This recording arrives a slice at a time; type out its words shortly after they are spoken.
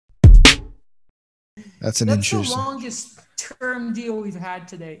That's an That's the interesting. longest term deal we've had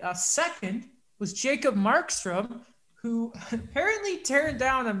today. Second was Jacob Markstrom, who apparently turned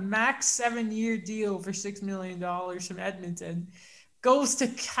down a max 7-year deal for $6 million from Edmonton, goes to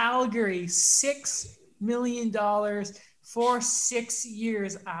Calgary, $6 million for 6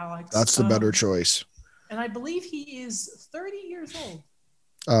 years, Alex. That's the better choice. And I believe he is 30 years old.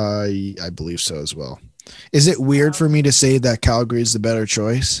 I believe so as well. Is it weird for me to say that Calgary is the better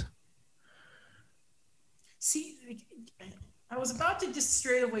choice? See, I was about to just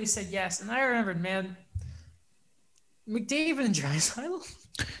straight away say yes, and I remembered, man, McDavid and Draisaitl.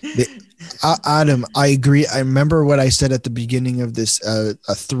 Adam, I agree. I remember what I said at the beginning of this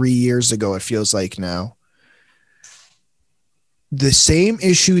 3 years ago. It feels like now. The same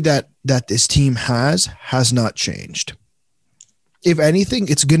issue that this team has not changed. If anything,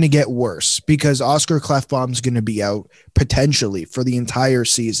 it's going to get worse because Oscar Klefbom's going to be out potentially for the entire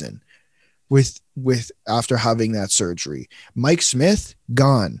season with after having that surgery. Mike Smith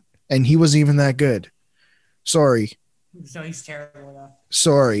gone, and he wasn't even that good. Sorry. So he's terrible now.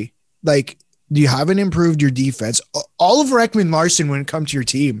 Sorry. Like, you haven't improved your defense. Oliver Ekman-Larsson wouldn't come to your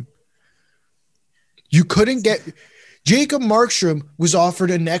team. You couldn't get Jacob Markstrom was offered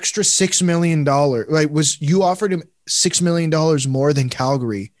an extra $6 million. You offered him $6 million more than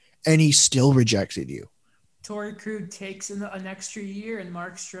Calgary, and he still rejected you. Torrey Krug takes an extra year, and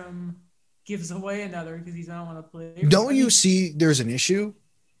Markstrom gives away another because he's not want to play. Don't you see there's an issue?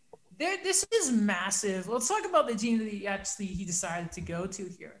 This is massive. Let's talk about the team that he decided to go to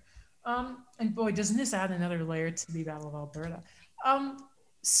here. And boy, doesn't this add another layer to the Battle of Alberta?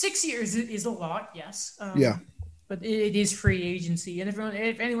 6 years is a lot, yes. Yeah. But it is free agency. And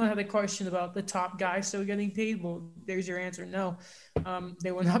if anyone had a question about the top guys still getting paid, well, there's your answer. No,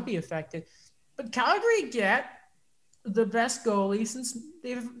 they will not be affected. But Calgary get the best goalie since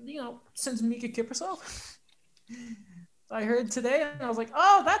Mika Kiprusoff. I heard today, and I was like,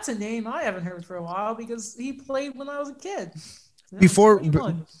 oh, that's a name I haven't heard for a while because he played when I was a kid. Before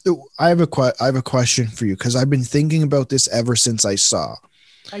I have a question for you because I've been thinking about this ever since I saw.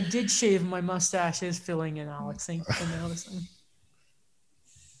 I did shave my mustache is filling in, Alex. Thank you for noticing.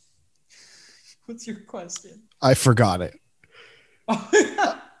 What's your question? I forgot it.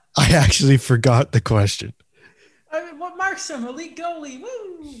 I actually forgot the question. I mean, what Markstrom, elite goalie,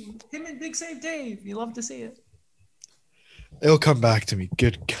 woo! Him and Big Save Dave. You love to see it. It'll come back to me.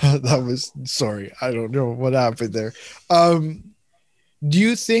 Good God, that was sorry. I don't know what happened there. Do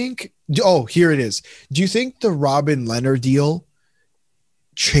you think? Oh, here it is. Do you think the Robin Leonard deal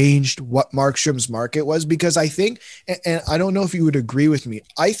changed what Markstrom's market was? Because I think, and I don't know if you would agree with me,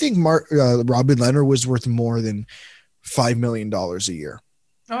 I think Robin Leonard was worth more than $5 million a year.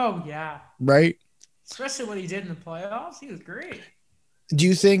 Oh, yeah. Right? Especially what he did in the playoffs. He was great. Do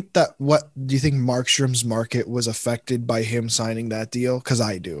you think Markstrom's market was affected by him signing that deal? Because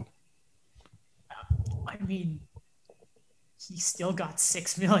I do. I mean, he still got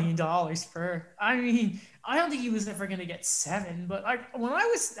 $6 million per. I mean, I don't think he was ever going to get 7, but I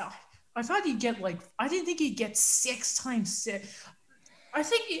thought he'd get I didn't think he'd get 6 times 6. I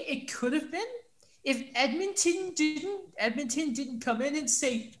think it could have been if Edmonton didn't come in and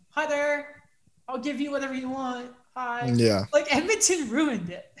say, hi there, I'll give you whatever you want. Hi. Yeah. Edmonton ruined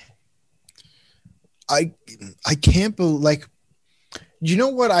it. I can't believe, you know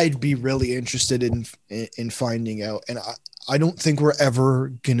what I'd be really interested in finding out, and I don't think we're ever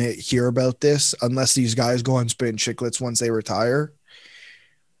going to hear about this unless these guys go on Spin Chicklets once they retire.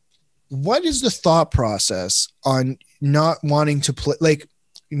 What is the thought process on not wanting to play,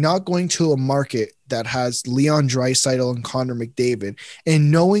 not going to a market that has Leon Draisaitl and Connor McDavid,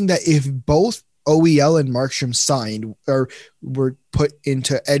 and knowing that if both OEL and Markstrom signed or were put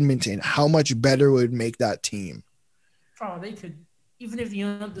into Edmonton, how much better would make that team? Oh, they could, even if you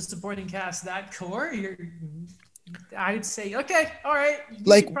know the supporting cast, that core, I would say, okay, all right, you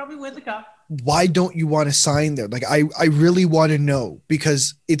could probably win the cup. Why don't you want to sign there? I really want to know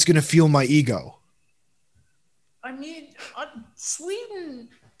because it's going to fuel my ego. I mean, Sweden,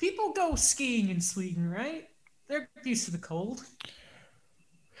 people go skiing in Sweden, right? They're used to the cold.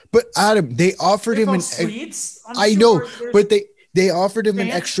 But Adam, they offered him an. I know, but they offered him an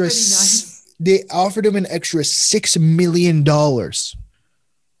extra. Nice. They offered him an extra $6 million,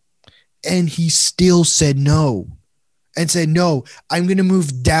 and he still said no, and said no. I'm going to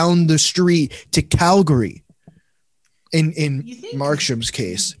move down the street to Calgary. In Markstrom's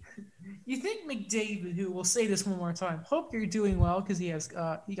case, you think McDavid, who will say this one more time, hope you're doing well because he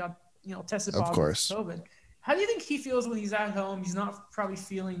got tested positive for COVID. How do you think he feels when he's at home? He's not probably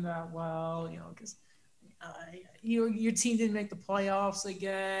feeling that well, because your team didn't make the playoffs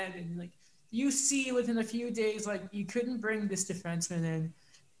again, and you see within a few days, like you couldn't bring this defenseman in,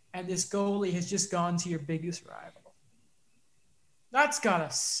 and this goalie has just gone to your biggest rival.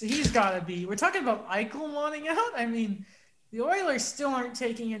 He's gotta be. We're talking about Eichel wanting out. I mean, the Oilers still aren't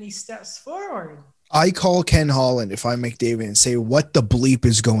taking any steps forward. I call Ken Holland if I'm McDavid and say, what the bleep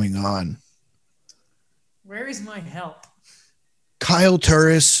is going on? Where is my help? Kyle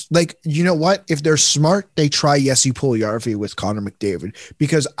Turris, like, you know what? If they're smart, they try Jesse Puljujarvi with Connor McDavid,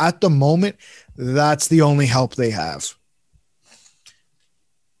 because at the moment, that's the only help they have.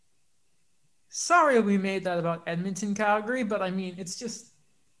 Sorry we made that about Edmonton, Calgary, but I mean, it's just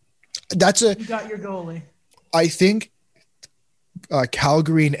you got your goalie. I think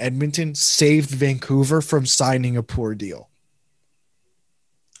Calgary and Edmonton saved Vancouver from signing a poor deal,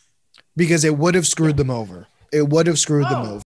 because it would have screwed them over. It would have screwed them over.